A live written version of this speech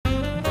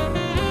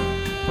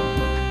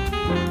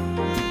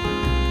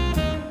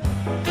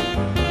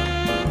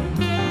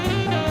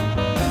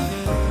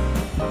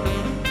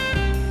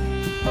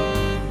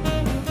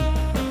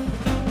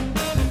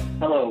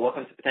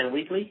Penn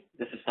Weekly.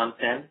 This is Sun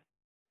Penn,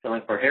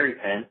 filling for Harry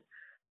Penn,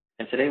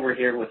 and today we're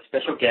here with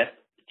special guest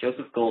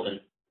Joseph Golden,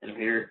 and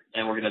we're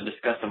going to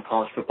discuss some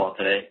college football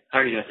today. How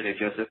are you doing today,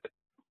 Joseph?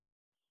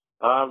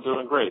 I'm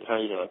doing great. How are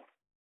you doing?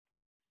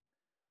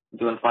 I'm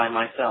doing fine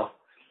myself.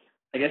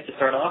 I guess to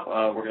start off,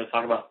 we're going to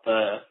talk about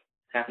the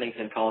happenings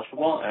in college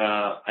football.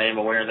 I am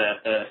aware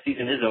that the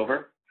season is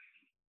over,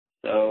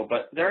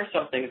 but there are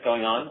some things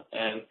going on,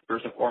 and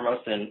first and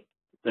foremost in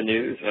the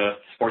news,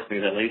 sports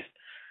news at least,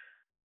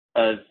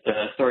 is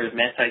the story of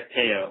Manti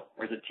Te'o,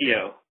 or is it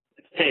Teo?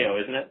 It's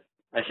Teo, isn't it?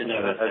 I should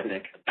know this, I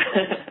think.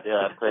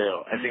 Yeah,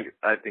 Teo. I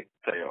think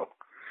Teo.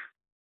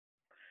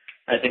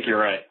 I think you're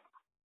right.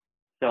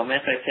 So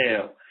Manti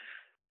Te'o,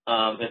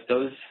 if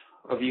those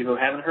of you who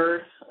haven't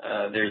heard,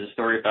 there's a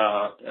story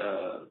about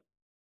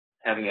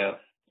having a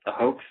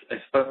hoax, I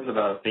suppose,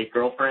 about a fake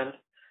girlfriend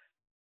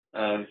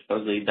who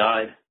supposedly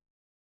died.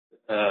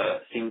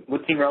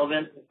 Would seem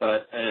relevant,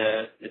 but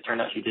it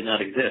turned out she did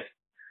not exist.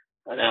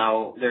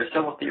 Now, there are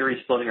several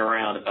theories floating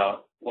around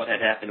about what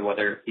had happened,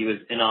 whether he was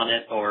in on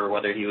it or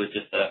whether he was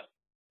just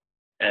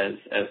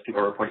as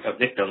people are reporting, a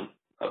victim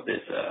of this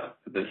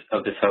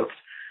hoax.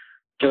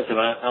 Joseph,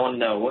 I want to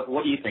know,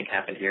 what do you think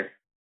happened here?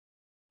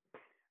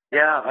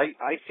 Yeah,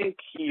 I think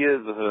he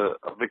is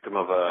a victim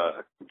of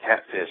a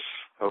catfish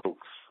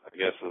hoax, I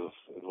guess is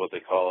what they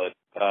call it.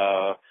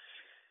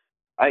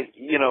 I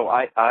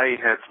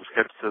had some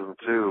skepticism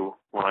too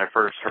when I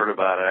first heard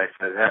about it. I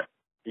said that,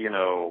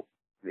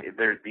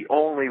 there's the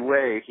only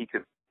way he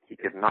could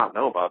not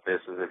know about this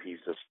is if he's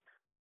just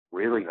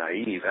really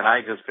naive. And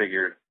I just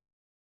figured,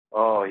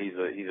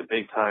 he's a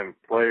big time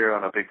player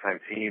on a big time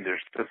team.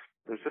 There's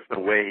just no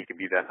way he could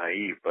be that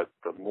naive. But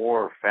the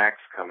more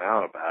facts come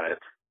out about it,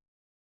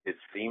 it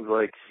seems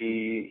like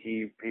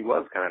he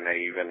was kind of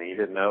naive and he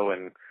didn't know.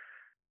 And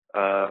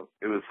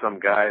it was some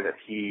guy that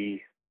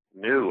he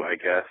knew, I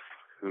guess,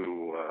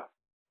 who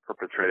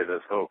perpetrated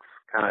this hoax.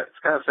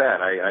 It's kind of sad.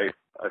 I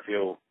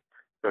feel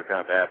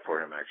kind of bad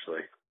for him, actually.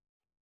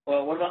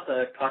 Well, what about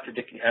the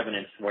contradicting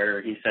evidence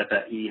where he said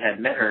that he had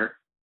met her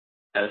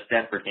at a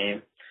Stanford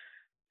game,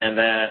 and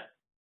that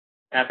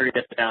after he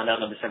got found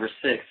out on December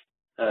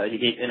 6th, he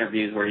gave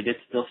interviews where he did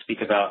still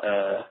speak about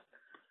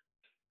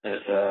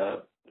his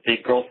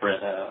fake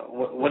girlfriend.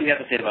 What do you have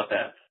to say about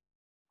that?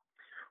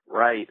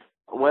 Right.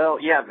 Well,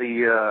 yeah,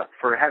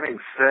 for having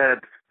said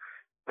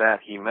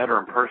that he met her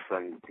in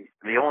person,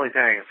 the only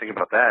thing I can think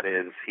about that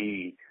is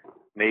he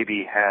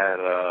maybe had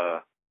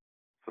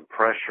some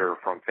pressure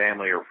from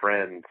family or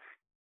friends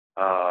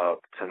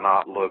to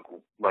not look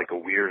like a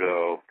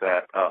weirdo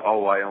that,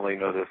 I only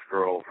know this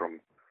girl from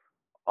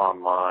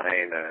online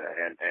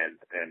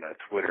and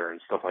Twitter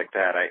and stuff like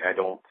that.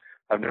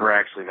 I've never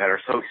actually met her.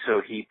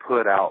 So he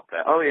put out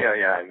that,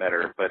 I met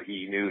her, but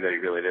he knew that he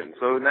really didn't.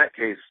 So in that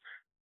case,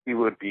 he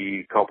would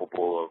be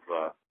culpable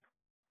of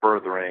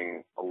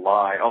furthering a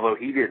lie, although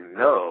he didn't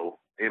know,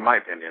 in my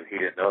opinion, he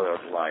didn't know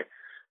that was a lie.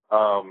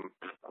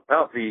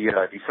 About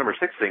the December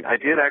 6th thing, I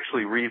did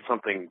actually read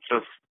something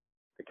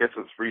I guess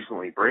it's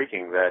recently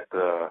breaking, that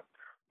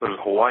there's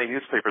a Hawaii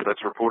newspaper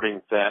that's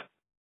reporting that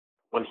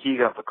when he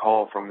got the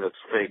call from this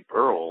fake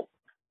girl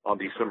on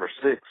December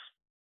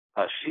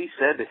 6th, she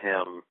said to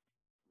him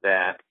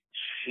that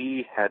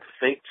she had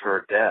faked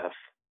her death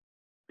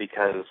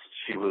because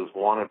she was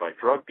wanted by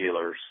drug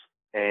dealers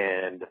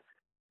and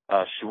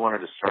she wanted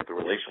to start the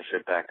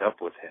relationship back up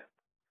with him,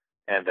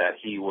 and that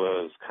he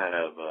was kind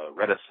of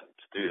reticent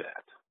to do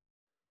that.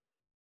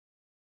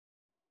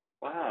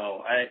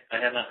 Wow, I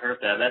have not heard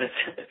that. That is,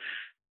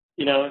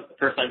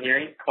 first I'm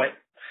hearing quite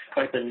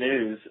the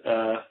news.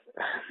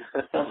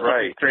 Sounds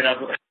right.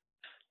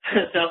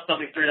 Sounds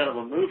something straight out of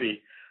a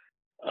movie.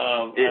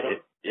 I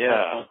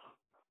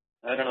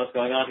don't know what's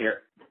going on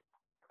here.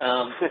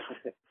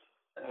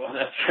 Well,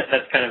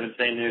 that's kind of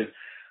insane news.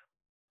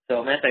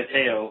 So Manti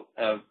Te'o,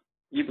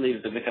 you believe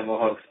is the victim of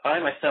a hoax. I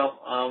myself,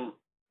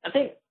 I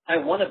think I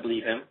want to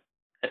believe him.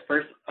 At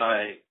first,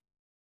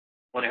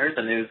 when I heard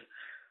the news,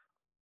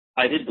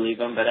 I did believe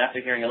him, but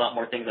after hearing a lot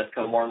more things, I've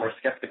become more and more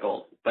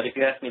skeptical. But if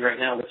you ask me right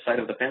now which side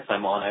of the fence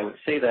I'm on, I would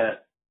say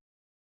that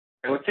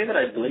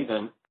I believe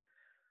him,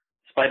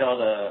 despite all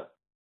the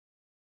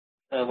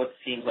what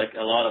seems like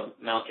a lot of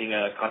mounting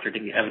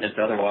contradicting evidence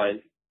otherwise.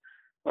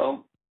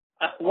 Well,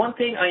 one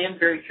thing I am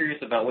very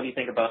curious about. What do you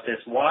think about this?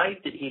 Why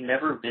did he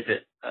never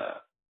visit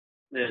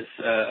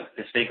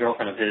this fake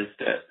girlfriend of his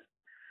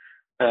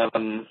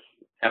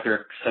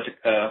after such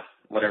a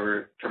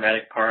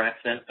traumatic car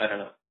accident? I don't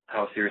know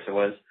how serious it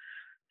was.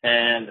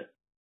 And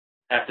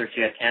after she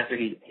had cancer,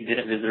 he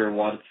didn't visit her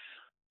once.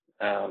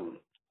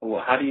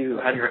 How do you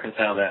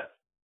reconcile that?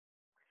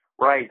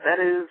 Right, that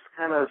is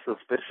kind of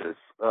suspicious.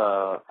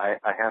 I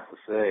have to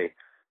say,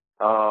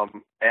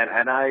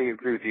 and I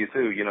agree with you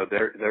too.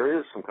 There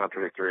is some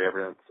contradictory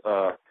evidence.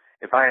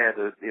 If I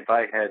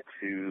had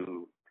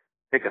to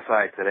pick a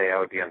side today, I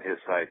would be on his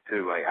side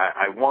too.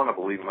 I want to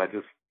believe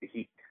him.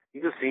 He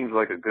just seems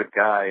like a good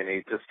guy, and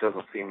he just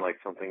doesn't seem like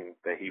something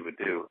that he would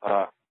do.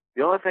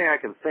 The only thing I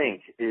can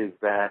think is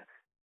that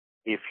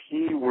if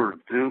he were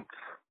duped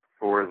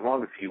for as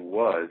long as he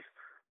was,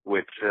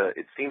 which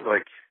it seems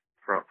like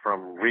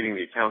from reading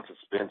the accounts it's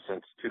been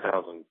since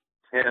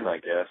 2010, I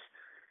guess.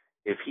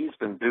 If he's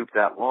been duped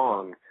that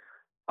long,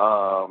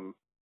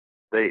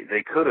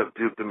 they could have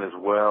duped him as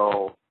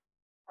well.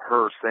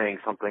 Her saying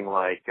something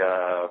like,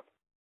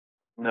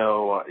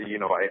 no,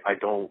 I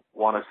don't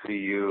want to see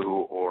you,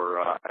 or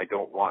I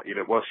don't want you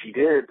to. Well, she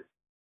did.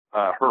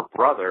 Her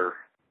brother.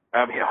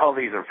 I mean, all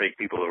these are fake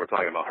people that we're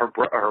talking about. Her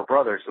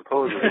brother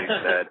supposedly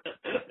said.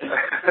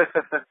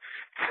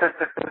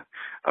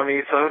 I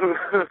mean, so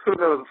who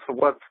knows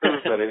who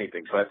said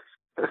anything? But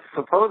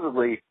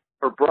supposedly,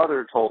 her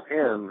brother told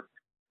him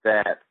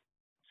that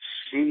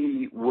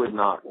she would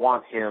not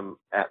want him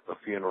at the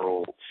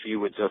funeral. She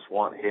would just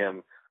want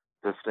him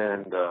to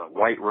send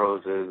white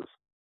roses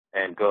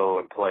and go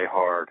and play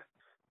hard.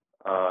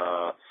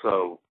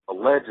 So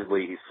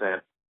allegedly he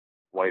sent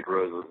white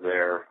roses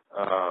there.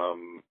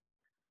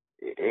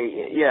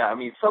 Yeah, I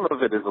mean, some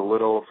of it is a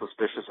little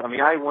suspicious. I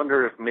mean, I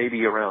wonder if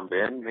maybe around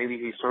then, maybe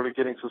he started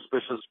getting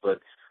suspicious, but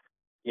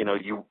you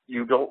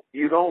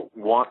don't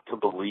want to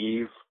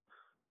believe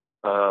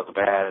the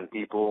bad in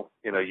people.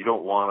 You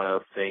don't want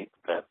to think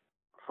that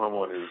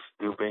someone is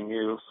duping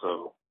you.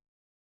 So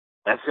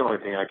that's the only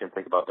thing I can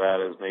think about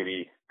that is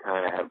maybe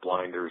kind of have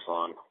blinders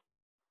on.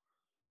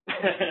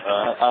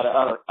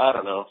 I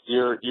don't know.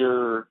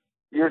 Your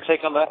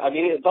take on that? I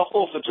mean, the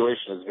whole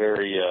situation is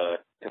very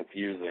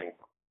confusing,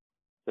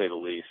 to say the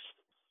least.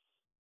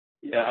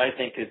 Yeah, I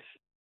think it's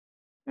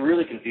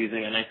really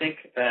confusing, and I think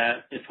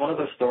that it's one of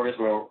those stories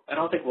where I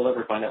don't think we'll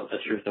ever find out the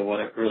truth of what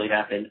really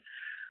happened.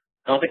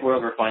 I don't think we'll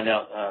ever find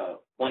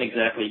out when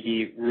exactly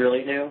he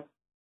really knew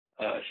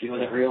she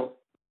wasn't real.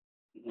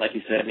 Like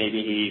you said,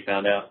 maybe he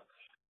found out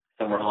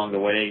somewhere along the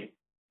way.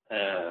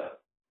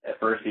 At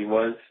first he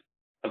was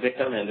a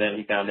victim, and then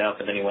he found out,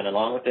 but then he went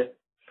along with it.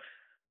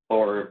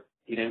 Or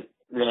he didn't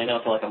really know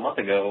until like a month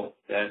ago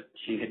that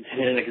she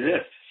didn't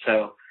exist.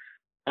 So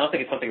I don't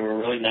think it's something we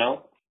really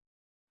know.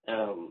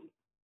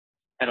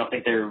 I don't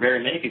think there are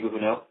very many people who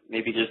know,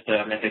 maybe just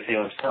Matthew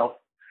Taylor himself.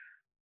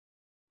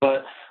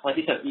 But like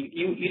you said,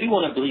 you do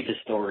want to believe his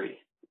story.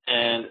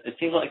 And it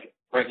seems like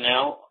right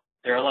now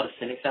there are a lot of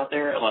cynics out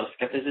there, a lot of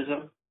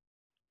skepticism.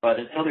 But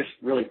until there's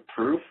really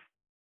proof,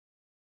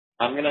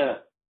 I'm going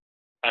to,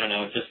 I don't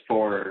know, just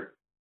for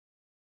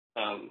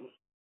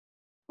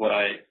what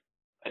I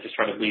just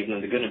try to believe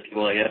in the good in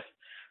people, I guess.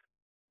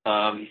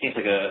 He seems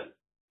like a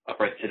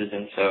upright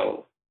citizen,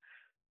 so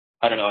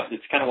I don't know.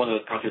 It's kind of one of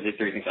those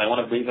contradictory things. I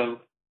want to believe him,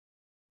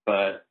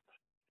 but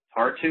it's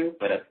hard to.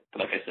 But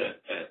like I said,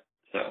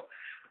 so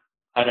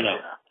I don't know.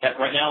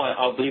 Right now,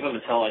 I'll believe him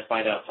until I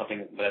find out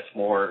something that's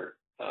more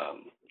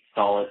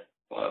solid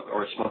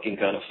or a smoking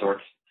gun of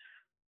sorts.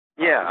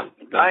 Yeah,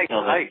 I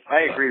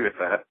agree with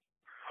that.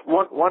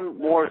 One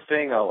more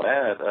thing I'll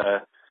add.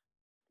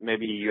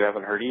 Maybe you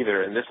haven't heard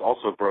either, and this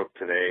also broke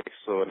today.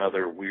 So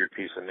another weird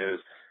piece of news.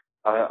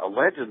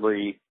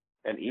 Allegedly,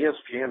 an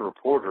ESPN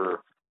reporter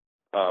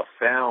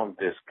found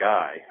this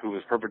guy who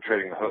was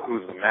perpetrating who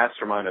was the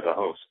mastermind of the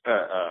host.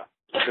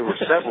 There were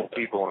several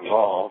people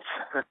involved,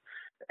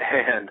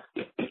 and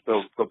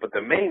but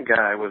the main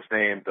guy was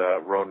named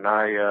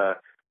Ronaya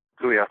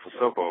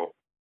Tuiasosopo,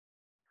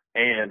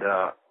 and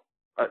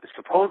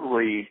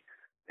supposedly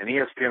an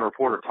ESPN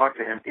reporter talked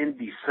to him in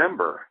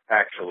December,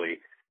 actually,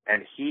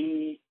 and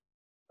he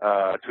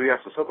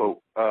Tuiasosopo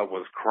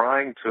was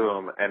crying to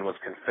him and was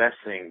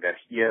confessing that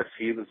yes,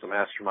 he was the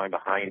mastermind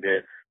behind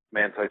it.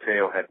 Manti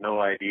Te'o had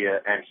no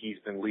idea, and he's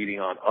been leading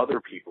on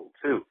other people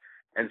too.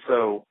 And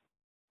so,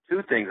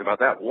 two things about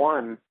that.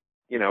 One,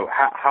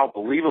 how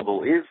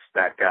believable is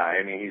that guy?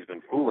 I mean, he's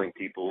been fooling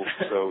people,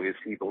 so is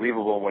he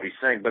believable in what he's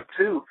saying? But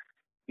two,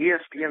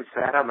 ESPN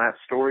sat on that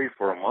story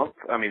for a month.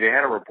 I mean, they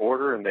had a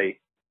reporter, and they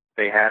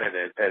had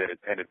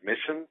an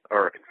admission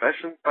or a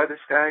confession by this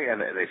guy,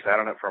 and they sat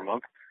on it for a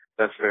month.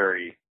 That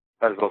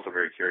is also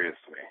very curious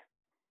to me.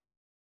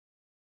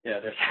 Yeah,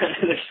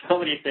 there's so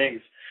many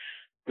things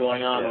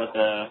going on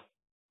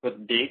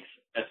with dates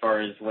as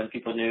far as when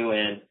people knew,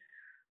 and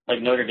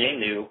like Notre Dame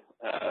knew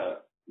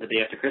the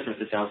day after Christmas,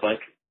 it sounds like.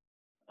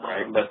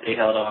 Right. But they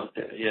held on.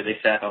 They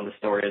sat on the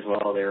story as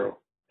well.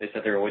 They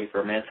said they were waiting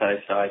for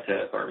Manti's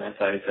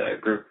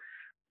group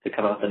to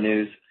come out the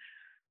news.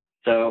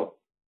 So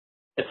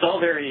it's all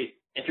very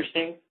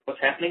interesting what's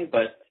happening.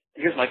 But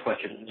here's my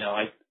question.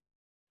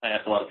 I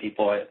asked a lot of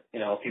people.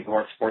 People who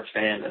aren't sports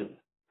fans, and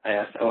I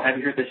asked, "Oh, have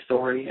you heard this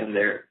story?" And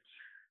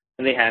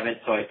they haven't.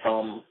 So I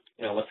tell them,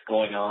 what's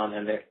going on,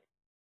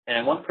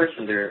 and one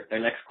person, their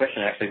next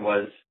question actually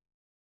was,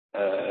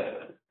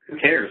 "Who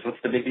cares?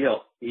 What's the big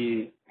deal?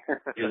 He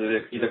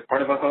either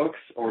part of a hoax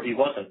or he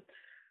wasn't.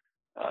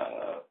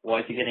 Why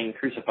is he getting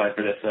crucified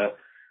for this?"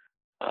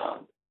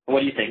 What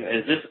do you think?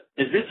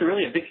 Is this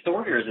really a big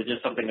story, or is it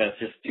just something that's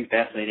just too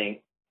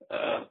fascinating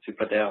to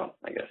put down,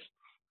 I guess?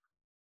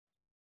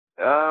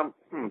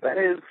 That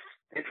is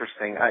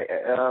interesting. I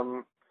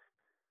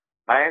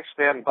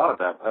actually hadn't thought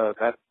of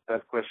that.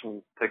 That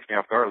question takes me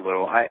off guard a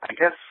little. I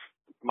guess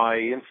my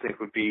instinct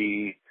would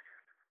be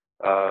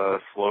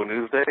slow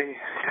news day.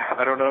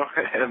 I don't know,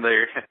 and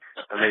they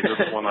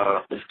just want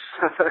to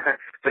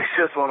they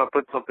just want to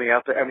put something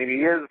out there. I mean,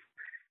 he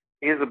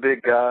is a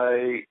big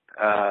guy,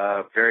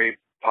 very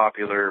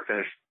popular.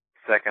 Finished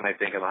second, I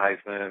think, in the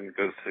Heisman.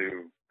 Goes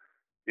to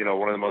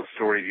one of the most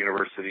storied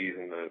universities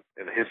in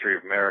the history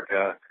of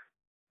America.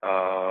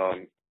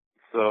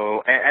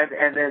 So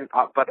and then,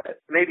 but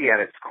maybe at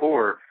its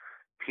core,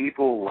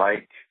 people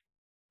like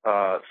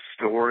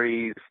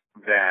stories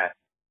that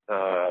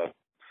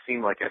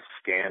seem like a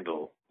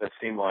scandal, that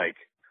seem like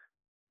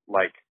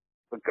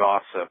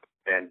gossip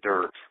and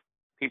dirt.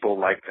 People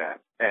like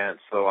that, and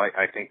so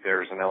I think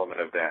there's an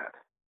element of that.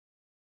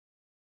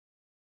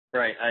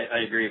 Right, I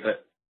agree.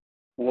 But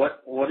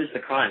what is the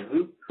crime?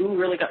 Who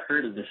really got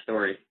hurt in this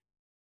story?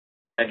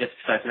 I guess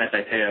besides Matt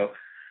Teo.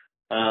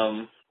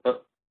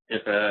 But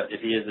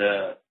if he is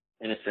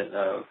innocent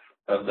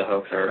of the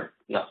hoax or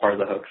not part of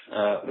the hoax,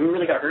 who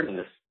really got hurt in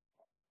this?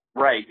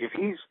 Right. If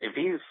he's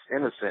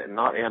innocent and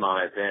not in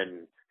on it,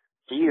 then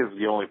he is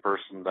the only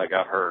person that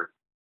got hurt.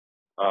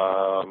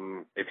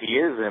 If he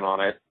is in on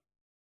it,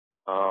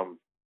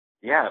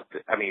 yeah.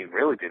 I mean,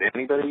 really, did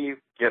anybody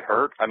get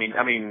hurt? I mean,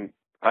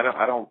 I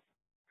don't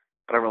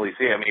really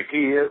see it. I mean, if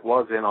he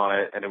was in on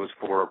it and it was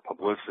for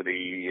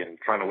publicity and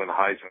trying to win the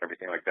Heisman and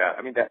everything like that,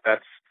 I mean,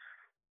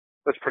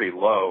 that's pretty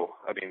low.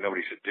 I mean,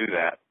 nobody should do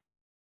that.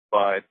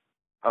 But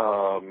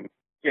a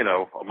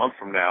month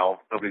from now,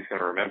 nobody's going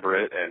to remember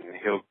it, and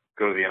he'll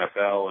go to the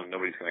NFL, and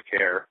nobody's going to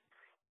care.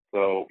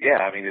 So, yeah,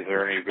 I mean, is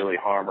there any really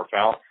harm or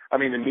foul? I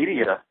mean, the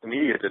media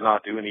did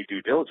not do any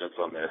due diligence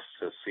on this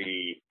to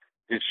see,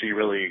 did she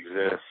really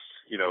exist,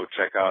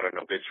 check out an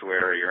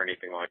obituary or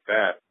anything like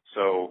that.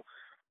 So,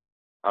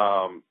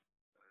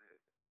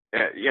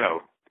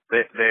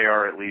 they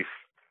are at least,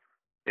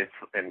 it's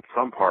in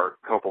some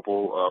part,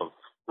 culpable of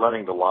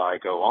letting the lie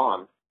go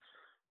on.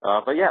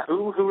 But yeah,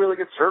 who really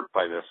gets hurt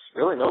by this?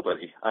 Really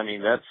nobody. I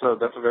mean, that's a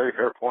very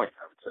fair point,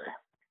 I would say.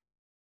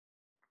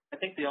 I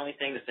think the only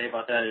thing to say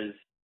about that is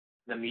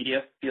the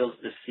media feels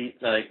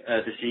deceived,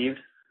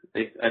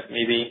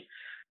 maybe,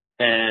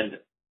 and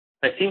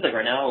it seems like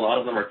right now a lot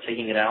of them are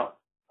taking it out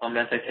on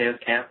Manti Te'o's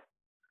camp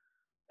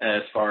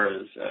as far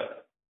as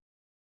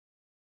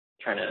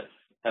trying to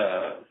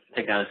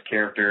take down his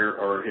character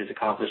or his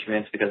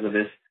accomplishments because of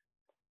this.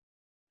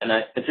 And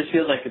it just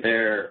feels like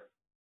they're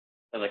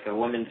like a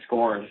woman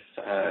scorned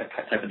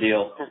type of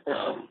deal.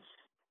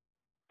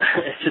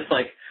 It's just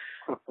like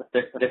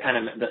they kind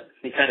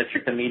of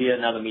trick the media.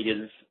 Now the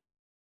media's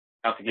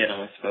out to get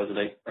them,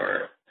 supposedly,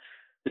 or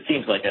it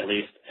seems like at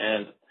least.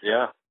 And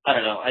yeah, I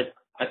don't know. I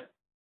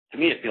to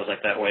me it feels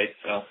like that way.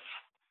 So,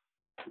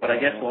 but I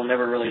guess we'll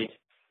never really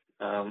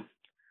know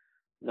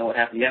what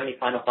happened. Do you have any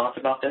final thoughts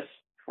about this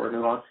before we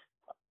move on?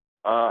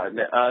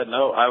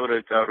 No, I would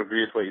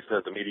agree with what you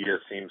said. The media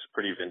seems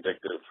pretty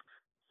vindictive,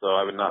 so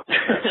I would not think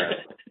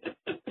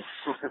that.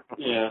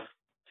 Yeah.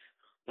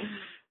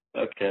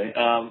 Okay.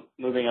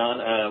 Moving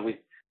on.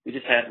 We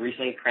just had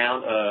recently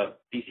crowned a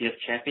BCS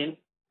champion,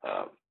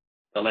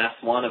 the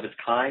last one of its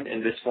kind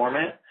in this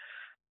format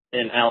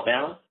in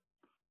Alabama.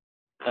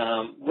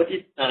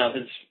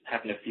 This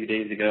happened a few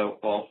days ago.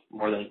 Well,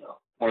 more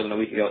than a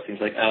week ago, it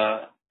seems like.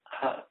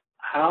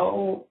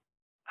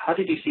 How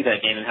did you see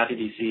that game, and how did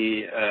you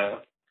see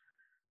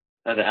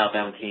the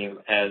Alabama team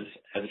as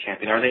a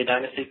champion? Are they a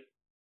dynasty?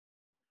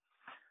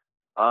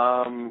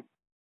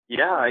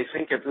 Yeah, I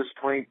think at this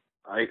point,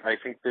 I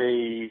think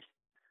they're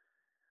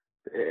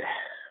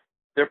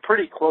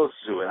pretty close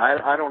to it.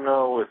 I don't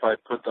know if I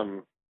put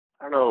them.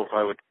 I don't know if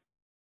I would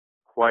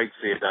quite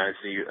say a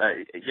dynasty.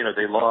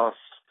 They lost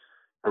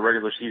a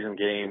regular season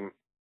game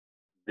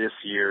this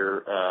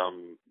year,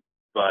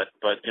 but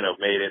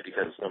made it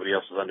because nobody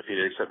else was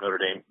undefeated except Notre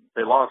Dame.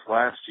 They lost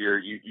last year.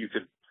 You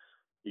could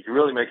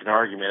really make an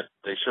argument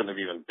they shouldn't have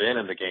even been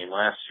in the game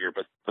last year,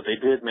 but they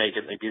did make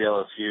it. They beat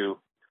LSU.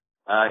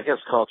 I guess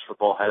college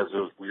football has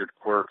those weird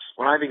quirks.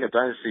 When I think of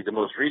dynasty, the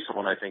most recent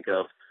one I think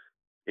of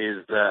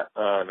is that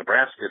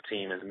Nebraska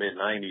team in the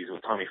mid-'90s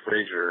with Tommy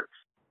Frazier,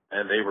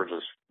 and they were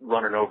just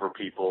running over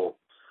people.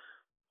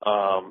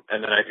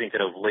 And then I think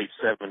of late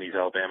 70s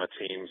Alabama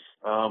teams.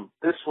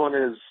 This one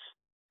is,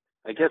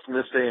 I guess in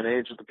this day and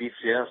age with the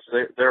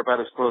BCS, they're about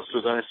as close to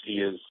a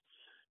dynasty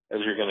as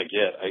you're going to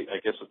get. I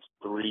guess it's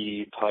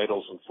 3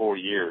 titles in 4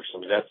 years. I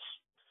mean,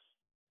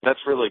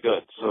 that's really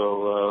good.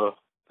 So,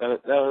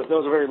 that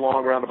was a very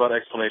long roundabout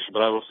explanation,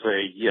 but I will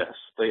say yes,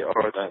 they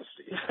are a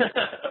dynasty.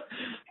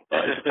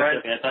 Well, it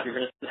surprised me. I thought you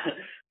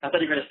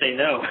were going to say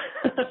no.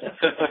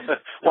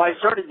 Well, I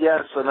started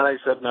yes, and then I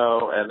said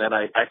no, and then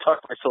I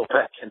talked myself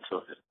back into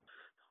it.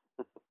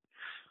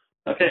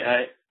 Okay,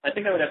 I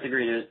think I would have to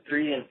agree.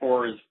 3 and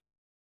 4 is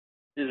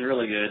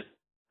really good.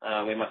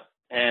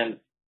 And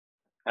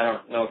I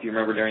don't know if you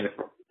remember during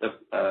the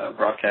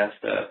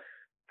broadcast,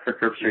 Kirk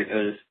Herbstreit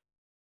was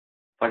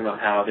talking about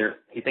how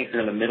he thinks they're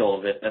in the middle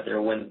of it, that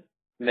they'll win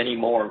many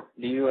more.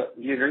 Do you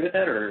agree with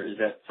that, or is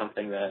that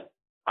something that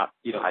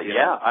you don't?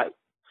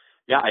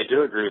 I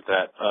do agree with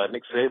that.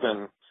 Nick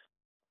Saban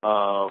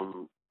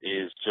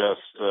is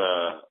just,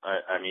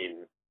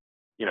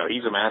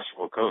 he's a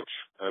masterful coach.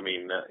 I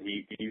mean,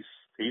 he's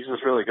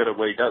just really good at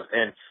what he does.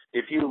 And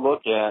if you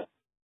look at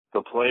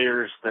the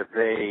players that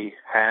they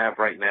have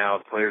right now,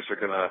 the players are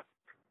going to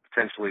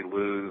potentially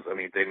lose. I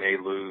mean, they may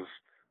lose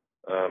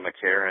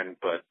McCarron,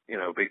 but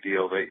big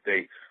deal.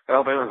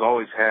 Alabama's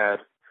always had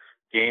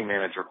game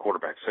manager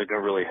quarterbacks. They've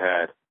never really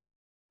had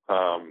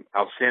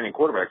outstanding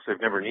quarterbacks.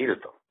 They've never needed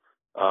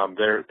them.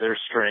 Their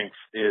strength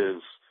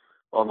is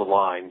on the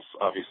lines,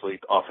 obviously,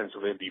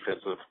 offensive and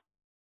defensive,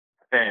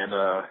 and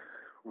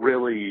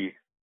really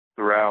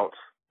throughout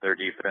their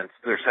defense.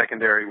 Their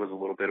secondary was a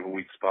little bit of a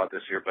weak spot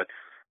this year, but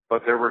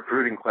their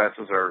recruiting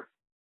classes are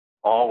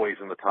always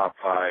in the top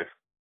 5.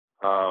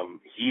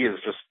 He is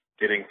just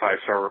getting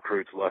 5-star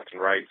recruits left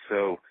and right.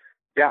 So,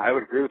 yeah, I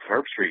would agree with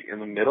Herbstreit. In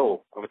the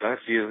middle of a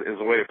dynasty is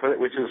a way to put it,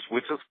 which is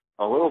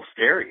a little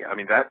scary. I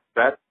mean,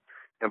 that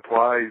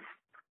implies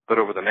that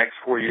over the next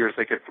 4 years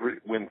they could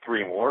win 2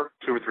 or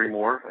 3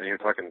 more, and you're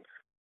talking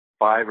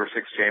 5 or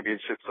 6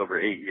 championships over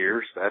 8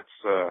 years. That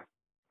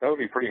would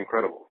be pretty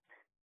incredible.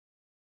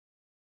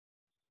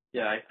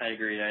 Yeah, I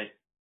agree.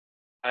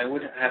 I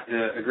would have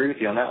to agree with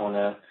you on that one.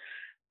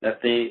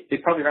 That they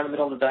probably are in the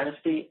middle of the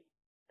dynasty.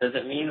 Does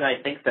it mean I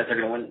think that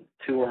they're going to win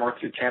 2 or more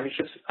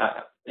championships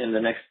in the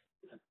next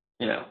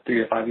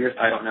 3 to 5 years?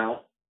 I don't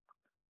know.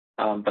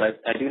 But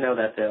I do know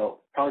that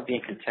they'll probably be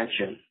in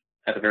contention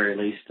at the very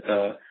least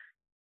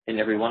in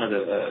every one of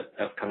the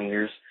upcoming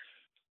years.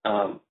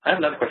 I have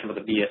another question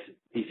about the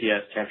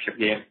BCS championship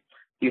game.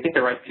 Do you think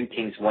the right 2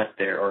 teams went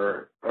there,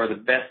 or the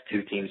best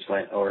 2 teams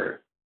went,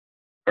 or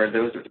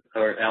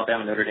Alabama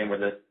and Notre Dame were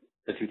the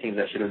 2 teams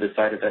that should have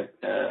decided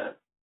that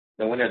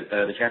the winner,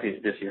 the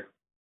champions this year?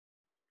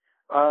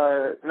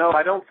 No,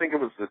 I don't think it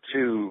was the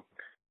 2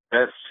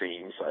 best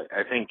teams.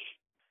 I think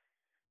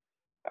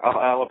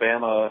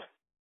Alabama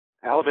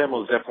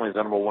was definitely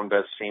the number 1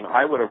 best team.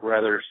 I would have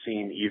rather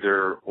seen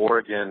either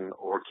Oregon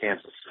or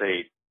Kansas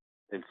State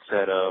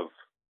instead of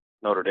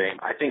Notre Dame.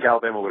 I think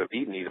Alabama would have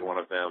beaten either one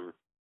of them.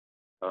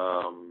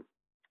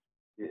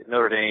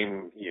 Notre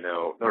Dame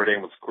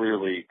was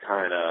clearly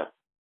kind of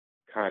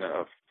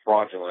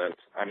fraudulent.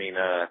 I mean,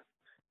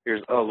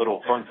 here's a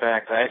little fun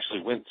fact. I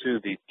actually went to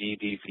the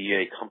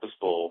BBVA Compass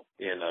Bowl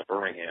in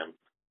Birmingham,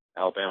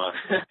 Alabama,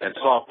 and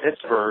saw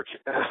Pittsburgh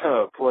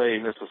play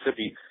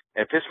Mississippi,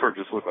 and Pittsburgh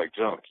just looked like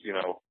junk.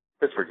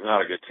 Pittsburgh's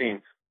not a good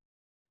team,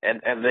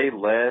 and they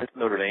led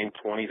Notre Dame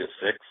 20-6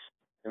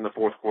 in the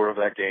fourth quarter of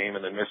that game,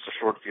 and then missed a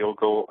short field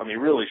goal. I mean,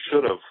 really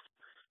should have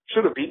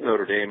beaten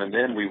Notre Dame, and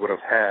then we would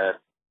have had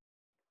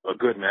a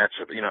good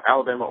matchup.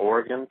 Alabama,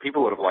 Oregon,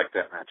 people would have liked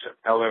that matchup.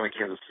 Alabama,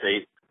 Kansas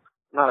State,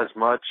 not as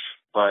much,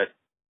 but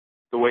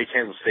the way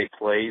Kansas State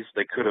plays,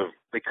 they could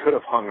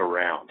have hung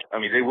around. I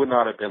mean, they would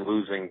not have been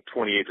losing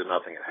 28-0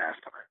 at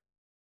halftime.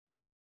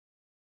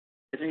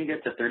 Didn't you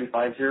get to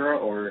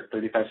 35-0 or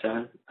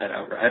 35-7?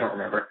 I don't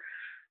remember.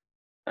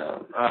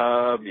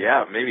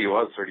 Yeah, maybe it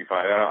was 35.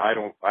 I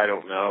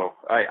don't know.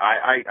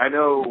 I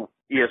know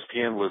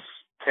ESPN was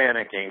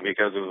panicking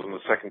because it was in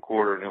the second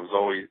quarter and it was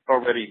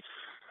already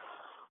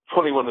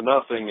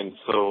 21-0, and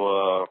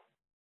so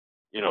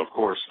of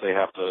course they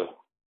have to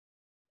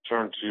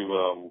turn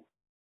to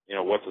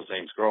what's his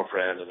name's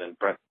girlfriend, and then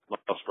Brent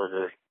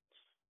Musburger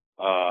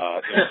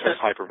starts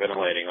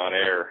hyperventilating on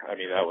air. I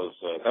mean, that was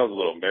a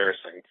little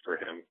embarrassing for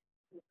him.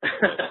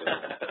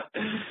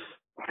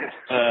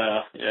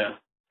 Yeah.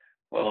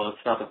 Well,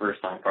 it's not the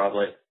first time,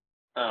 probably.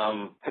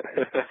 Right.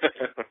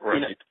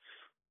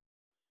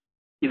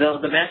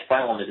 The match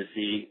I wanted to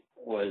see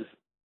was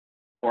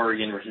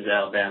Oregon versus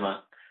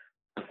Alabama.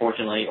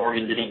 Unfortunately,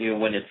 Oregon didn't even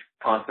win its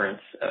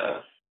conference.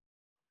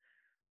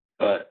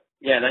 But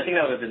yeah, and I think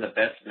that would have been the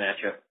best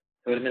matchup.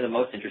 It would have been the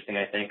most interesting,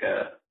 I think.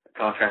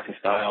 Contrasting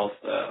styles,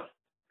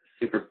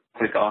 super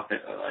quick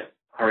offense, like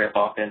hurry up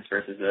offense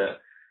versus a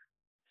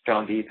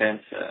strong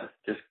defense.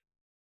 Just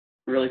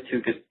really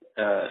 2 good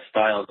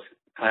styles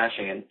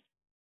clashing, and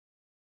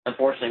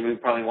unfortunately, we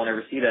probably won't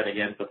ever see that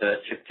again with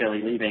Chip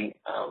Kelly leaving.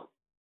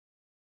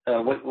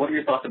 What are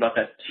your thoughts about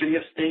that? Should he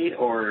have stayed,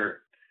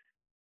 or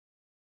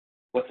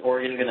what's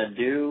Oregon going to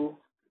do?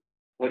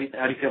 How do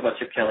you feel about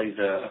Chip Kelly's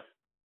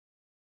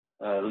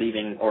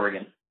leaving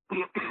Oregon?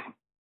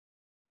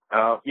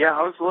 Yeah,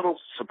 I was a little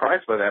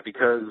surprised by that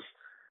because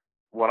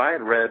what I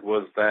had read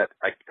was that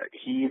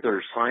he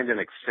either signed an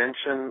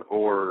extension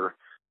or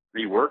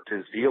reworked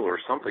his deal or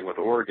something with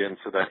Oregon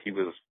so that he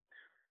was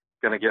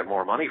going to get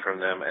more money from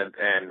them. And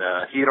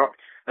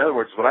in other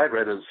words, what I had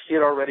read is he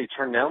had already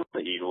turned down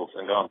the Eagles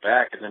and gone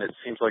back, and then it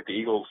seems like the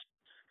Eagles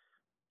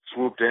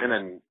swooped in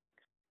and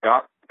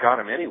got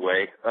him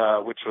anyway,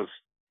 which was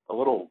a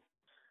little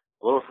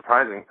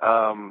surprising.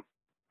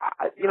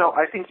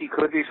 I think he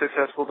could be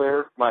successful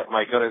there.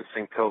 My gut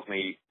instinct tells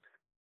me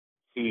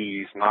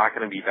he's not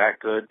going to be that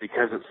good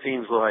because it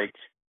seems like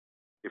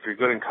if you're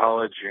good in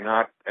college, you're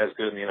not as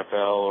good in the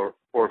NFL,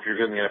 or if you're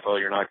good in the NFL,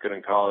 you're not good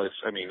in college.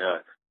 I mean,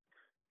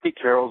 Pete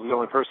Carroll's the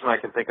only person I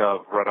can think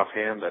of right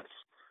offhand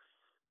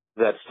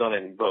that's done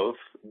in both.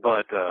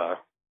 But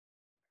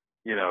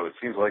it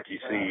seems like you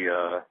see,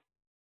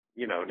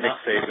 Nick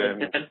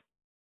Saban.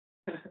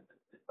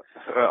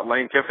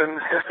 Lane Kiffin.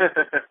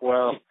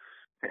 Well,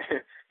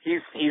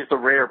 he's the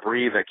rare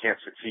breed that can't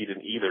succeed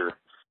in either,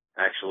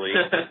 actually.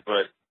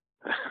 But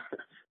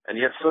and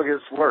yet still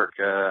gets work.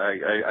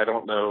 I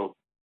don't know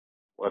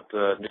what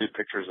nude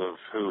pictures of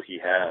who he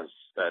has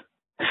that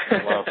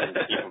allows him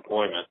to keep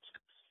employment.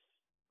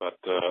 But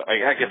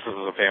I guess this is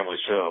a family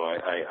show.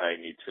 I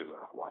need to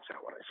watch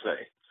out what I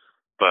say.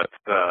 But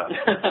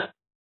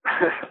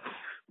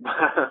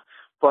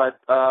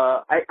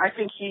I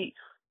think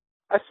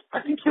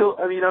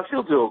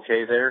he'll do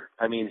okay there.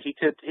 I mean, he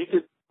could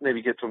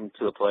maybe get them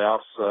to the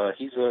playoffs.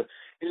 He's a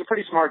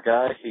pretty smart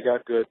guy. He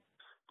got good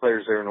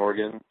players there in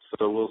Oregon,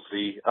 so we'll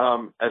see.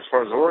 As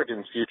far as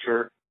Oregon's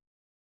future,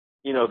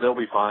 they'll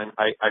be fine.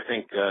 I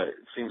think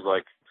it seems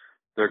like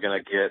they're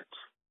going to get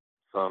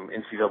some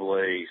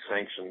NCAA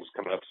sanctions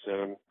coming up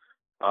soon,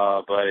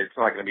 but it's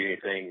not going to be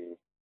anything,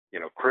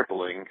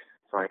 crippling.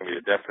 It's not going to be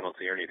a death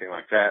penalty or anything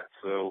like that.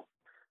 So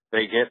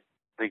they get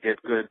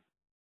good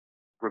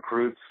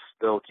recruits.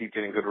 They'll keep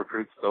getting good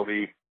recruits. They'll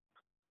be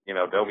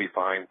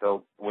fine.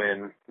 They'll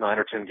win 9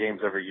 or 10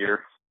 games every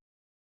year.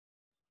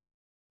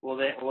 Well,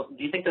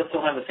 do you think they'll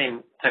still have the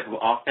same type of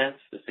offense,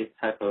 the same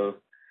type of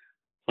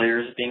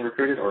players being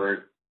recruited, or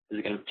is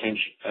it going to change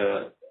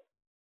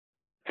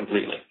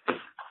completely?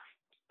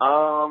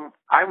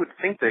 I would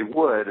think they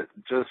would.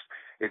 Just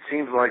it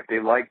seems like they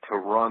like to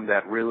run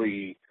that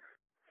really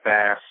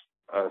fast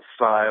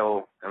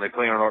style, and they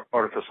play on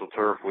artificial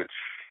turf, which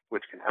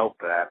can help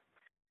that.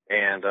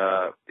 And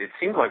it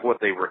seems like what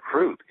they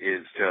recruit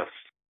is just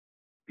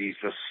these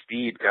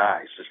speed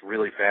guys, just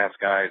really fast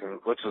guys, and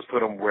let's just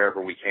put them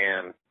wherever we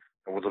can,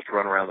 and we'll just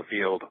run around the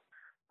field.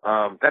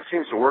 That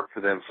seems to work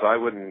for them, so I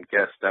wouldn't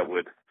guess that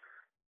would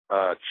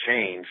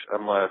change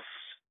unless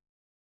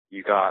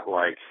you got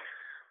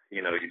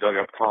you dug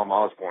up Tom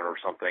Osborne or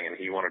something, and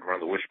he wanted to run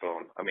the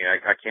wishbone. I mean,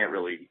 I can't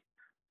really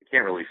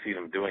see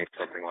them doing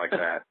something like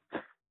that.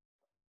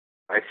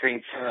 I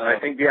think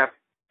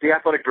the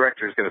athletic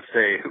director is going to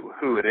say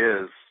who it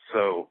is,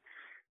 so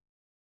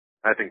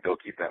I think they'll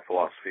keep that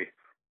philosophy.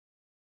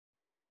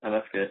 Oh,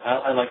 that's good.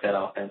 I like that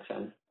offense,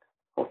 and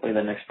hopefully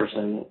the next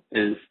person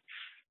is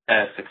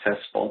as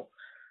successful.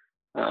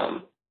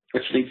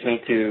 Which leads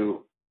me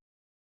to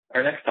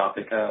our next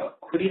topic.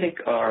 Who do you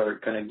think are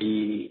going to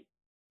be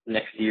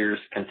next year's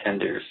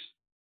contenders?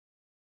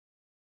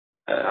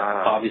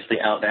 Obviously,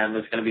 Alabama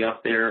is going to be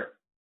up there.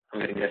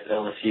 I'm going to guess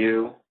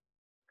LSU.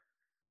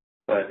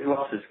 But who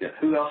else is good?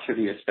 Who else should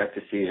you expect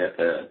to see at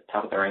the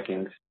top of the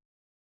rankings?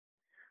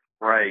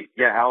 Right.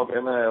 Yeah,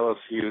 Alabama,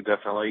 LSU,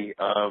 definitely.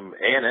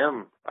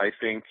 A&M, I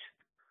think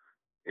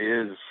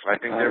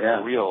they're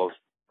for real.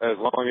 As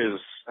long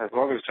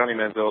as Johnny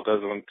Manziel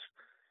doesn't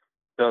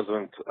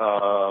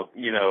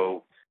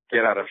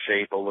get out of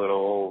shape a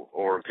little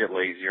or get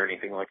lazy or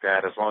anything like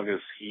that, as long as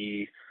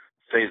he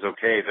stays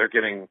okay,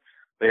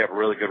 they have a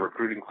really good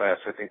recruiting class.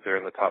 I think they're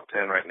in the top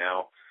 10 right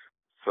now.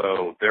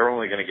 So they're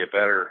only going to get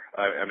better.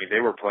 I mean, they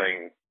were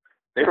playing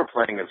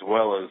as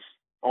well as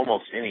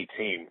almost any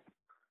team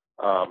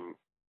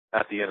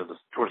towards the end of the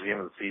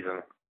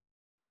season.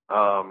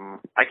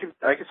 I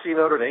could see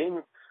Notre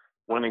Dame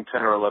winning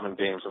 10 or 11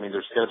 games. I mean,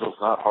 their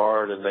schedule's not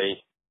hard, and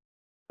they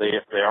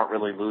aren't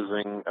really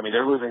losing. I mean,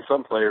 they're losing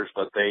some players,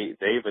 but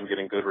they've been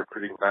getting good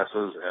recruiting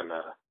classes, and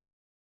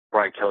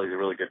Brian Kelly's a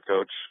really good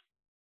coach.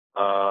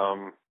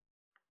 I'm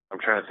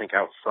trying to think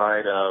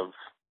outside of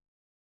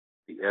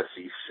the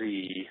SEC.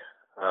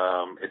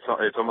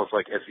 It's almost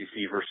like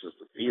SEC versus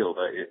the field.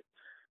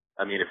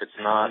 I mean, if it's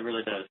not, it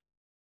really does.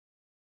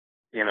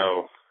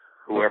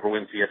 Whoever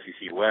wins the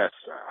SEC West,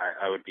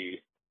 I'd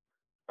be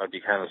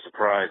kind of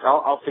surprised.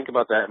 I'll think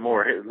about that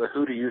more.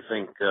 Who do you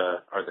think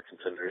are the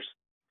contenders?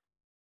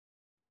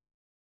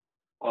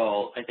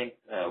 Well, I think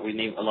we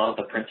named a lot of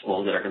the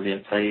principals that are going to be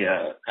in play: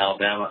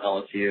 Alabama,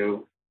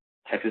 LSU,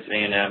 Texas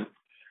A&M.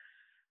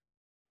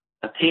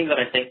 A team that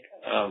I think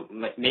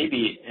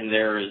maybe in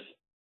there is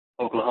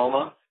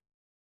Oklahoma,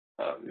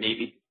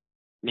 maybe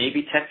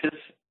Texas,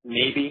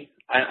 maybe.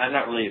 I'm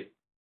not really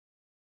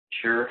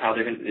sure how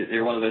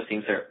they're one of those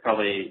teams that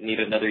probably need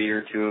another year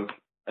or two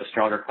of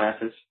stronger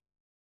classes.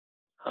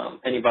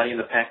 Anybody in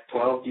the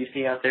Pac-12 do you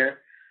see out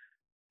there?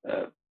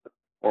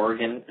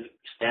 Oregon,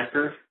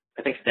 Stanford?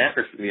 I think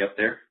Stanford should be up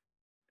there.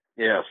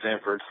 Yeah,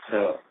 Stanford.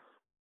 So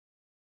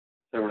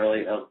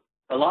really, a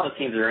lot of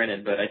teams are in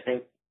it, but I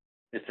think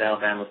it's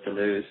Alabama's to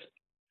lose.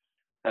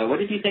 What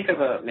did you think of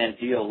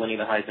Manziel winning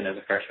the Heisman as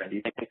a freshman? Do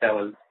you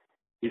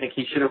think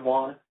he should have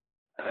won,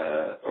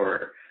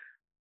 or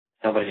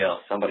somebody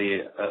else,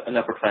 an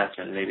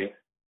upperclassman maybe?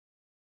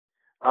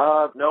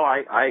 No,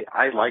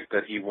 I like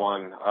that he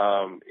won.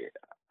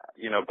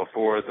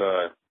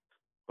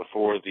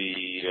 Before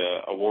the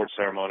award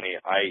ceremony,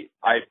 I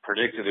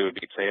predicted it would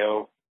be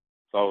Teo,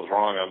 so I was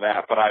wrong on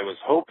that. But I was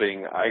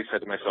hoping. I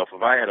said to myself,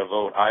 if I had a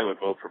vote, I would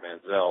vote for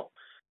Manziel.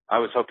 I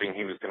was hoping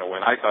he was going to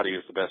win. I thought he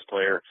was the best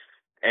player.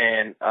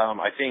 And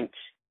I think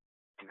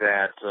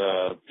that,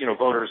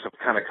 voters have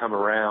kind of come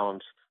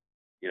around.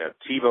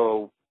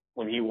 Tebow,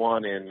 when he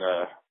won in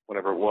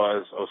whenever it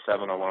was,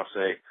 2007, I want to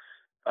say,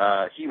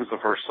 he was the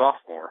first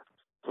sophomore.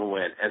 to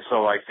win. And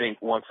so I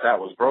think once that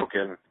was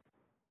broken,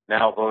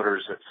 now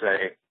voters that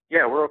say,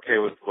 yeah, we're okay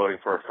with voting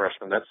for a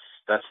freshman.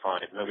 That's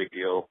fine. No big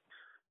deal.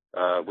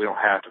 We don't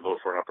have to vote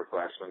for an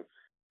upperclassman.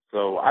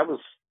 So I was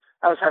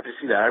happy to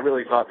see that. I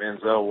really thought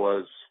Manziel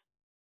was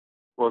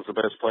the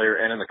best player.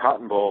 And in the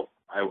Cotton Bowl,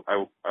 I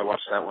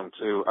watched that one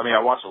too. I mean,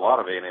 I watched a lot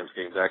of A&M's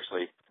games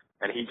actually,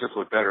 and he just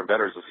looked better and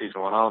better as the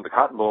season went on. The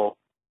Cotton Bowl,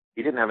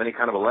 he didn't have any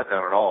kind of a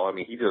letdown at all. I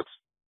mean, he just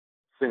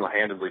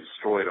single-handedly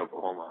destroyed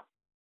Oklahoma.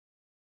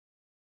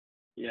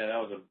 Yeah,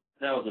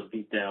 that was a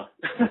beatdown.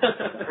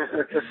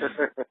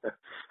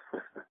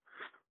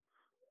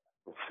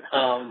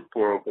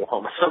 Poor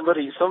Oklahoma.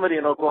 Somebody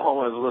in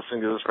Oklahoma is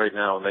listening to this right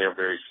now, and they are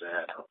very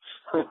sad.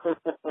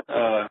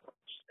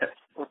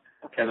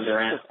 Kevin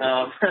Durant.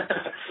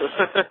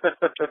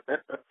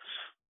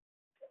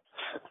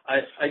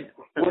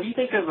 What do you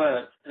think of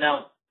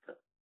now?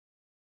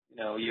 You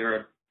know, you're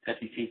a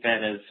SEC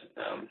fan, as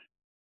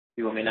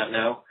people may not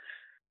know,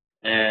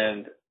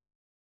 and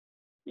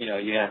you know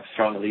you have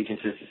strong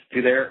allegiances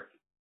to there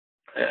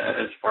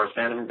as far as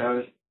fandom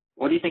goes.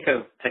 What do you think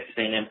of Texas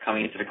A&M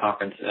coming into the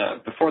conference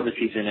before the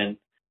season, and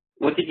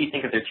what did you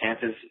think of their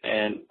chances,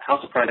 and how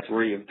surprised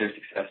were you of their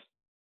success?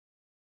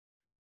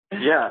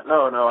 Yeah,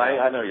 no,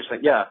 I know what you're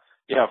saying.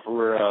 Yeah,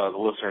 for the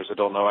listeners that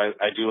don't know,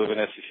 I do live in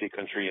SEC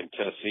country in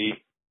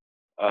Tennessee.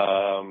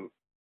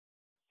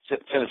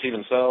 Tennessee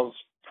themselves,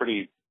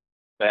 pretty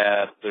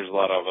bad. There's a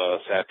lot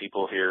of sad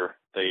people here.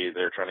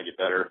 They're trying to get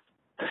better.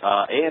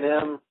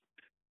 A&M,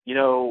 you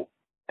know,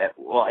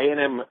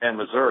 A&M and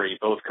Missouri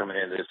both coming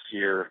in this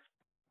year.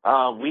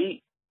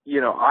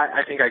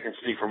 I think I can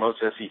speak for most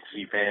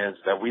SEC fans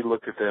that we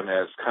look at them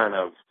as kind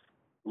of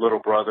little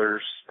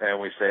brothers, and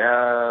we say,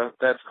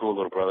 that's cool,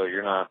 little brother.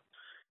 You're not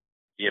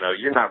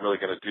really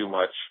going to do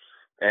much.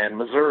 And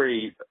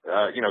Missouri,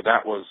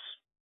 that was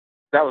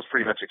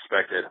pretty much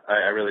expected.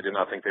 I really did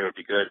not think they would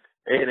be good.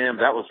 A&M,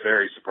 that was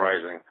very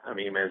surprising. I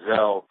mean,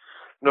 Manziel,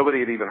 nobody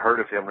had even heard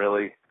of him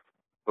really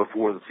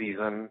before the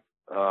season.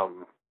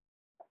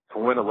 To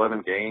win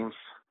 11 games,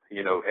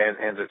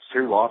 and its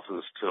 2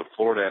 losses to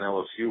Florida and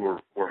LSU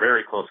were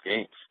very close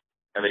games.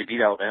 And they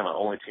beat Alabama,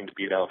 only team to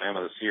beat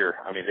Alabama this year.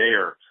 I mean,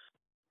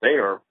 they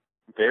are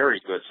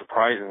very good,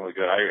 surprisingly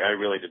good. I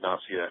really did not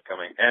see that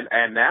coming.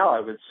 And now I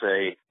would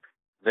say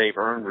they've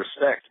earned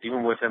respect.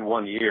 Even within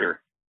 1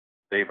 year,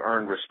 they've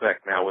earned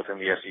respect now within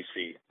the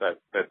SEC that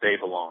they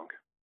belong.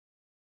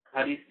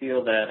 How do you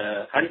feel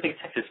that, how do you think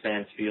Texas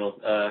fans feel,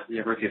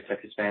 University of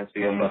Texas fans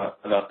feel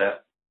about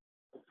that?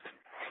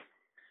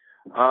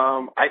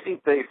 I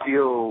think they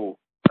feel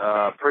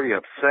pretty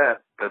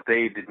upset that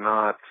they did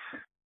not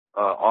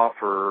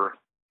offer,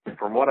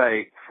 from what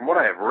I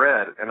have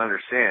read and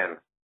understand,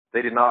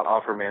 they did not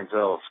offer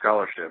Manziel a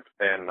scholarship,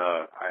 and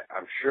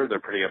I'm sure they're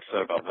pretty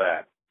upset about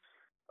that.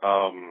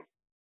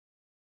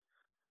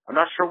 I'm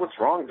not sure what's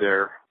wrong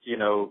there.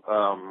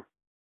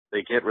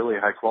 They get really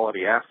high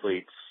quality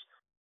athletes,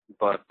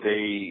 but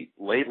they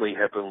lately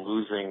have been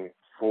losing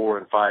 4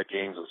 and 5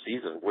 games a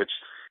season, which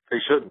they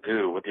shouldn't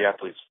do with the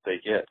athletes they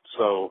get.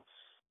 So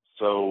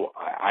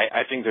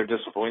I think they're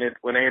disappointed.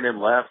 When A&M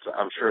left,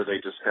 I'm sure they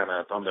just kind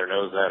of thumbed their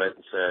nose at it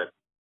and said,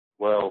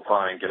 well,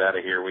 fine, get out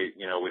of here. We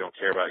don't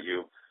care about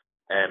you.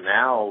 And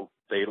now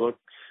they look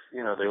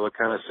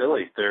kind of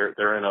silly.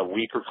 They're in a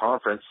weaker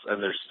conference,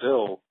 and they're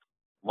still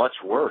much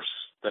worse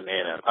than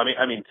A&M.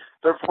 I mean,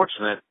 they're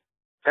fortunate.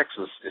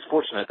 Texas is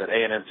fortunate that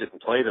A&M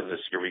didn't play them this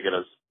year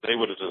because they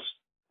would have just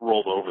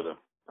rolled over them.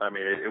 I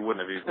mean, it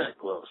wouldn't have even been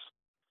close.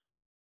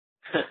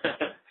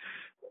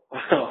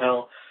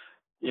 Well,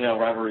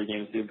 rivalry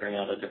games do bring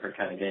out a different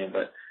kind of game,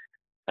 but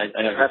I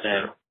know what you're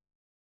saying.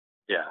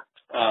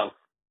 Yeah.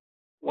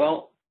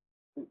 Well,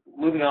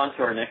 moving on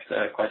to our next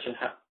question.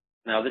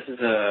 Now, this is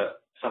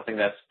something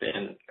that's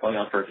been going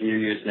on for a few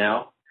years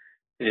now,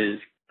 is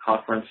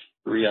conference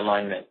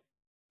realignment.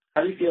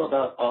 How do you feel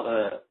about all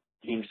the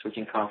teams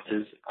switching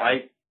conferences?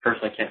 I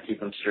personally can't keep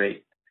them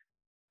straight.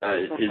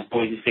 Is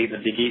Boise State the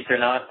Big East or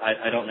not?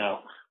 I don't know.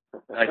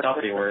 I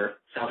thought they were.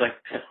 Sounds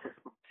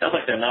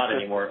like they're not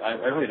anymore. I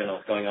really don't know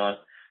what's going on.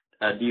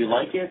 Do you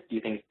like it? Do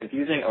you think it's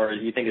confusing, or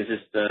do you think it's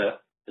just the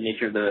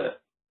nature of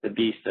the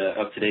beast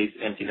of today's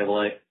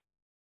NCAA?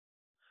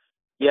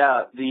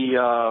 Yeah,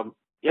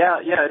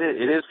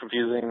 it is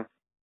confusing.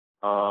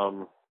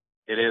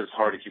 It is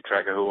hard to keep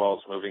track of who all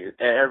is moving.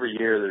 Every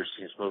year there's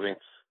teams moving,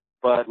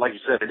 but like you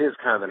said, it is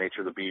kind of the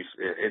nature of the beast.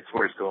 It's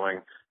where it's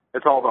going.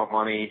 It's all about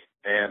money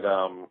and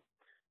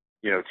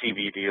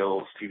TV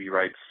deals, TV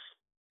rights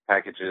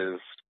packages.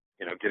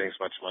 Getting as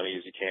much money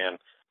as you can.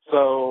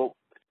 So,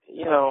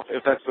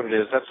 if that's what it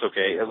is, that's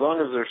okay. As long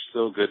as there's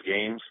still good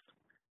games,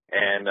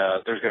 and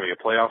there's going to be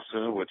a playoff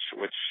soon, which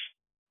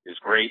is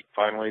great.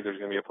 Finally, there's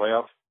going to be a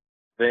playoff.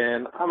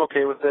 Then I'm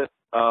okay with it.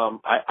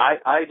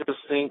 I just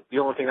think the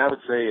only thing I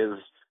would say is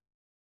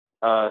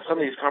some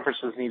of these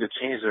conferences need to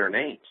change their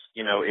names.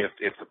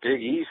 If the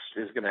Big East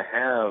is going to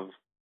have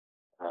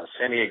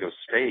San Diego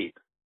State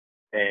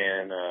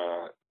and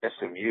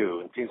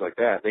SMU and teams like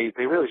that, they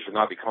really should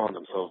not be calling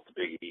themselves the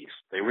Big East.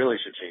 They really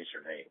should change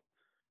their name.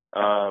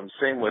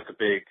 Same with the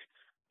Big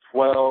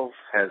 12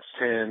 has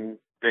 10,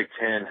 Big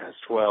Ten has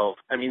 12.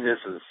 I mean, this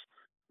is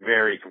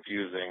very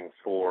confusing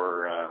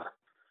for,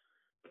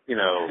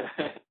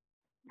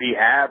 the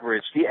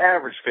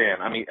average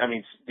fan. I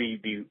mean,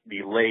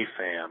 the lay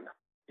fan,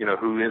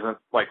 who isn't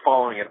like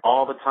following it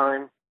all the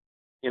time.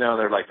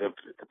 They're like, the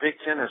Big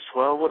Ten has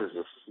 12. What is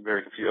this? It's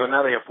very confusing. Oh,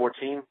 now they have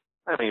 14.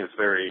 I mean, it's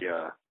very,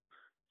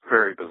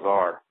 very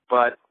bizarre.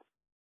 But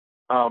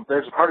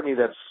there's a part of me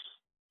that's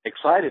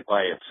excited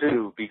by it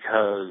too,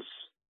 because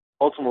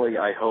ultimately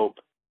I hope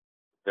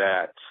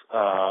that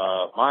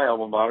my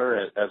alma mater,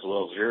 as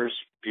well as yours,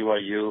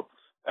 BYU,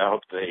 I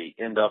hope they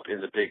end up in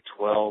the Big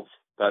 12.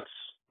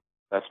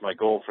 That's my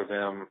goal for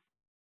them.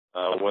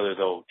 Whether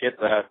they'll get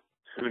that,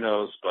 who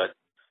knows? But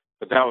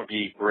that would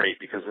be great,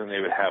 because then they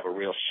would have a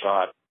real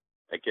shot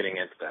at getting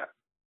into that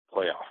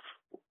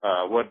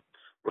playoff. What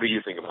do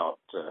you think about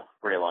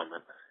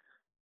realignment?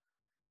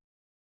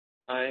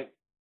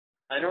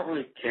 I don't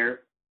really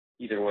care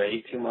either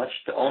way too much.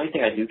 The only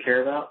thing I do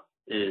care about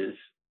is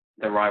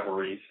the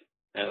rivalries.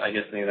 And I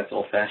guess maybe that's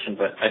old-fashioned,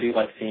 but I do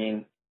like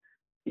seeing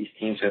these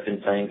teams who have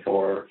been playing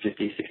for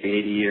 50, 60,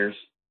 80 years,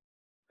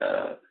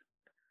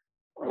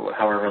 or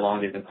however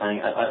long they've been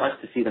playing. I like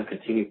to see them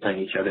continue playing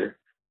each other.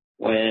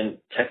 When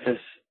Texas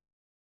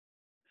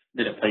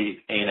didn't play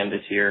A&M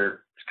this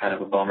year, it's kind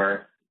of a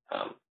bummer.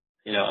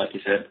 Like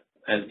you said,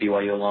 as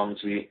BYU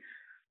alums,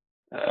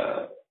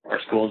 our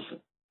schools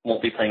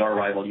won't be playing our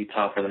rival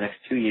Utah for the next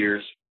 2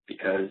 years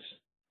because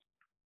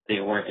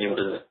Utah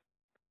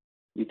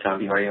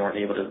and BYU weren't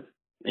able to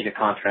make a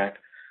contract.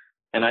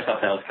 And I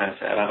thought that was kind of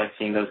sad. I like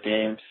seeing those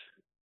games.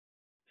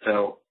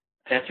 So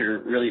to answer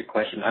really your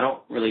question, I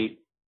don't really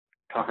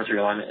conference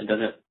realignment. It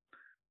doesn't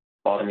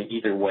bother me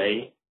either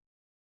way.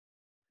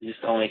 I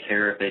just only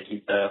care if they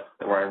keep the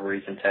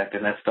rivalries intact,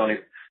 and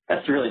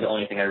that's really the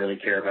only thing I really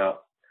care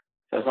about.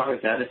 So as long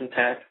as that is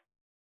intact,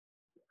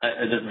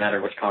 it doesn't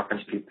matter which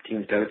conference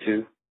teams go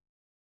to.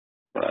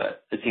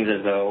 But it seems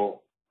as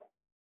though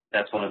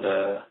that's one of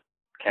the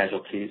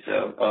casualties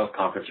of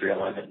conference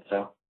realignment.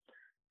 So.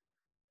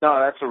 No,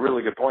 that's a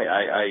really good point.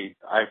 I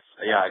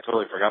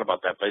totally forgot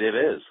about that, but it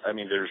is. I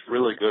mean, there's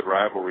really good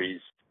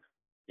rivalries.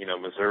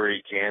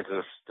 Missouri,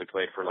 Kansas, they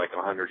played for like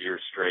 100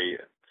 years straight.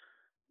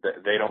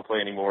 They don't play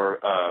anymore.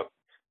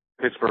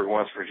 Pittsburgh,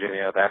 West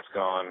Virginia, that's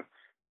gone.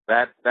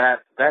 That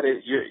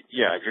is,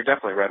 you're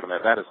definitely right on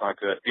that. That is not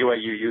good.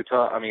 BYU,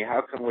 Utah. I mean,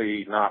 how can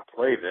we not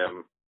play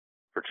them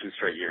for 2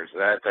 straight years?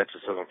 That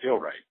just doesn't feel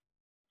right.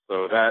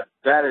 So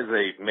that is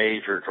a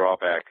major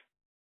drawback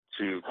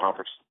to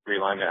conference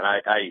realignment.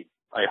 And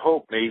I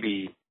hope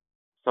maybe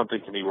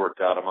something can be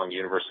worked out among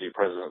university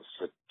presidents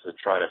to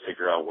try to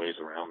figure out ways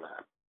around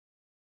that.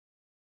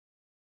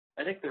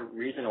 I think the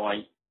reason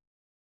why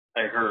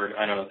I heard,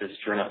 I don't know if this is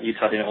true or not,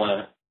 Utah didn't want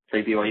to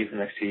play BYU for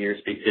the next 2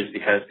 years is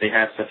because they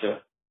have such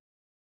a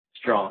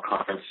strong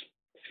conference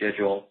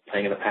schedule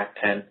playing in the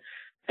Pac-10,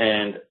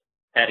 and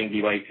adding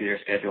BYU to their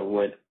schedule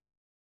would,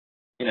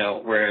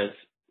 whereas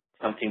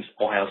some teams,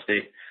 Ohio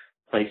State,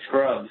 play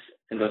scrubs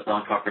in those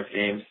non-conference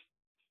games,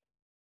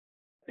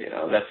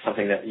 that's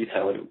something that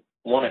Utah would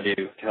want to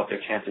do to help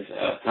their chances,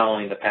 not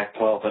only in the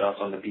Pac-12, but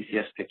also in the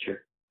BCS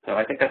picture. So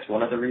I think that's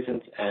one of the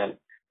reasons, and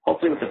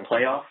hopefully with the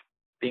playoff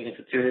being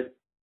instituted,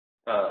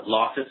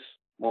 losses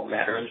won't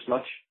matter as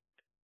much.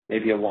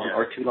 Maybe a 1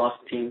 or 2 loss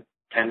team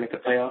can make the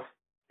playoff,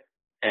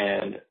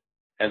 and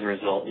as a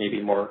result,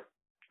 maybe more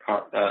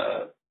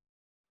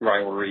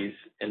rivalries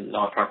in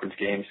non-conference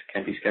games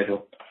can be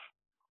scheduled.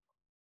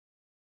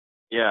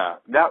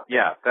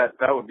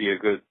 That would be a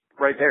good,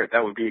 right there,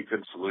 that would be a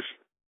good solution.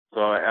 So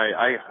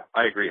I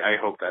agree. I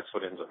hope that's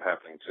what ends up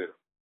happening too.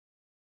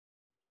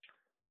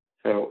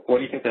 So what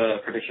do you think the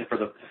prediction for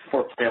the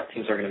 4 playoff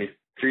teams are going to be?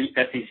 3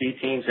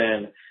 SEC teams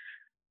and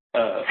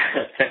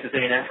Texas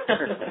A&M?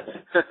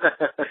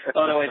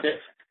 Oh, no, wait,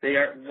 they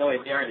are in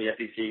the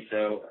SEC,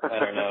 so I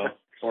don't know.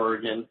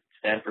 Oregon,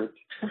 Stanford.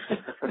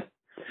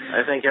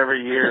 I think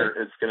every year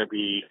it's going to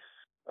be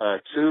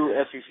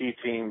 2 SEC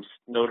teams,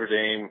 Notre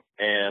Dame,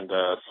 and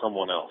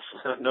someone else.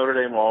 Notre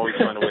Dame will always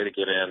find a way to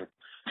get in.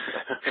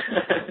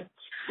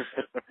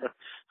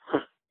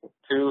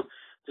 two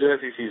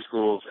SEC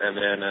schools, and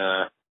then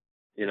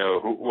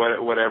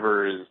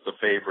whatever is the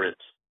favorite.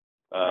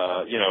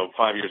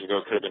 5 years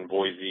ago could have been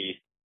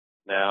Boise,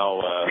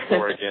 now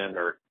Oregon,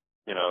 or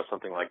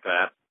something like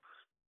that.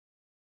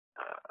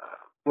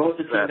 What was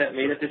the team that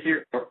made it this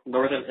year?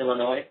 Northern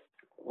Illinois.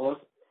 Was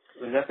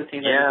that the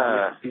team?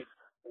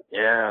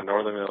 Yeah,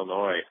 Northern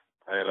Illinois.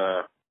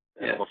 I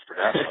almost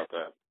forgot about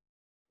that.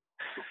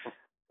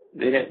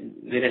 They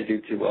didn't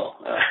do too well.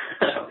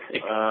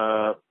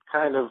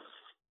 Kind of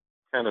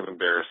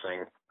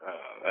embarrassing.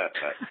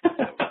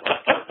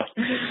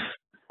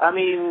 I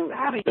mean,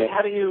 how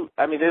do you?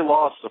 I mean, they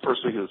lost the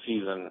first week of the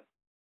season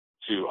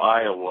to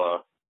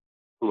Iowa,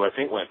 who I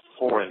think went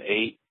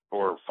 4-8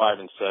 or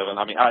 5-7.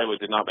 I mean, Iowa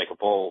did not make a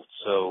bowl,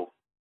 so,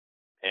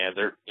 and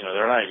they're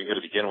not even good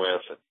to begin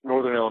with.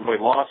 Northern Illinois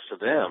lost to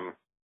them,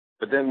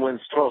 but then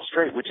wins 12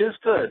 straight, which is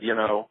good,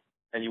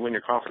 and you win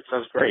your conference.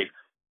 That's great.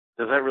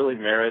 Does that really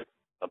merit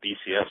a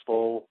BCS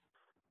bowl?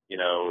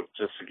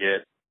 just to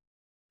get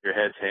your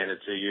heads handed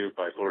to you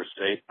by Florida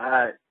State.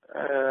 I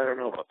don't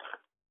know about that,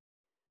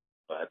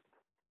 but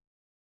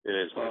it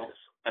is what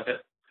it is.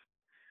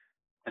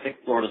 I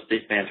think Florida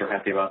State fans are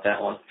happy about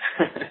that one.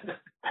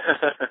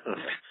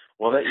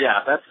 Well,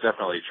 that's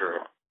definitely true.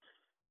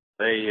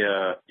 They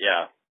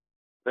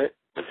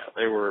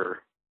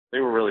were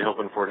really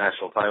hoping for a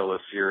national title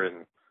this year,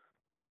 and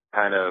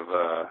kind of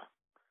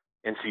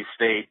NC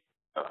State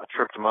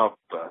tripped them up.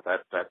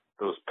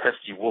 Those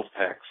pesky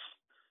Wolfpacks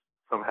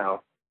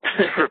somehow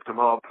tripped them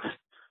up.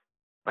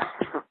 I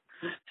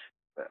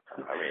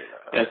mean,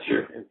 that's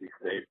true. NC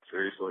State,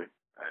 seriously,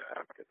 I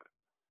don't get that.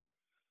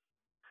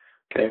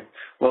 Okay.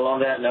 Well, on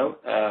that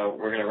note,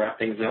 we're going to wrap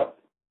things up.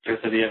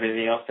 Joseph, do you have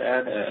anything else to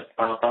add?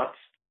 Final thoughts?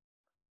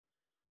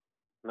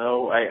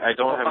 No, I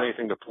don't have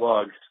anything to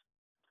plug.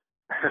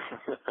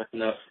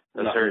 No,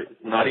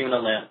 not even a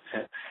lamp.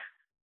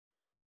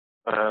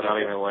 Not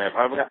even a lamp.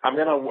 I'm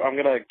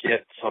gonna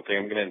get something.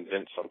 I'm gonna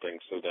invent something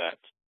so that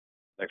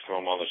next time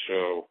I'm on the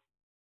show,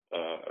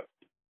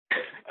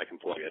 I can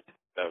plug it.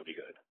 That would be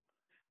good.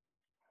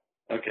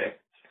 Okay.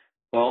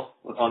 Well,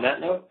 on that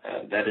note,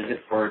 that is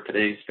it for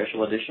today's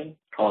special edition,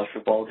 college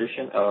football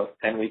edition of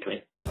Penn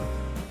Weekly.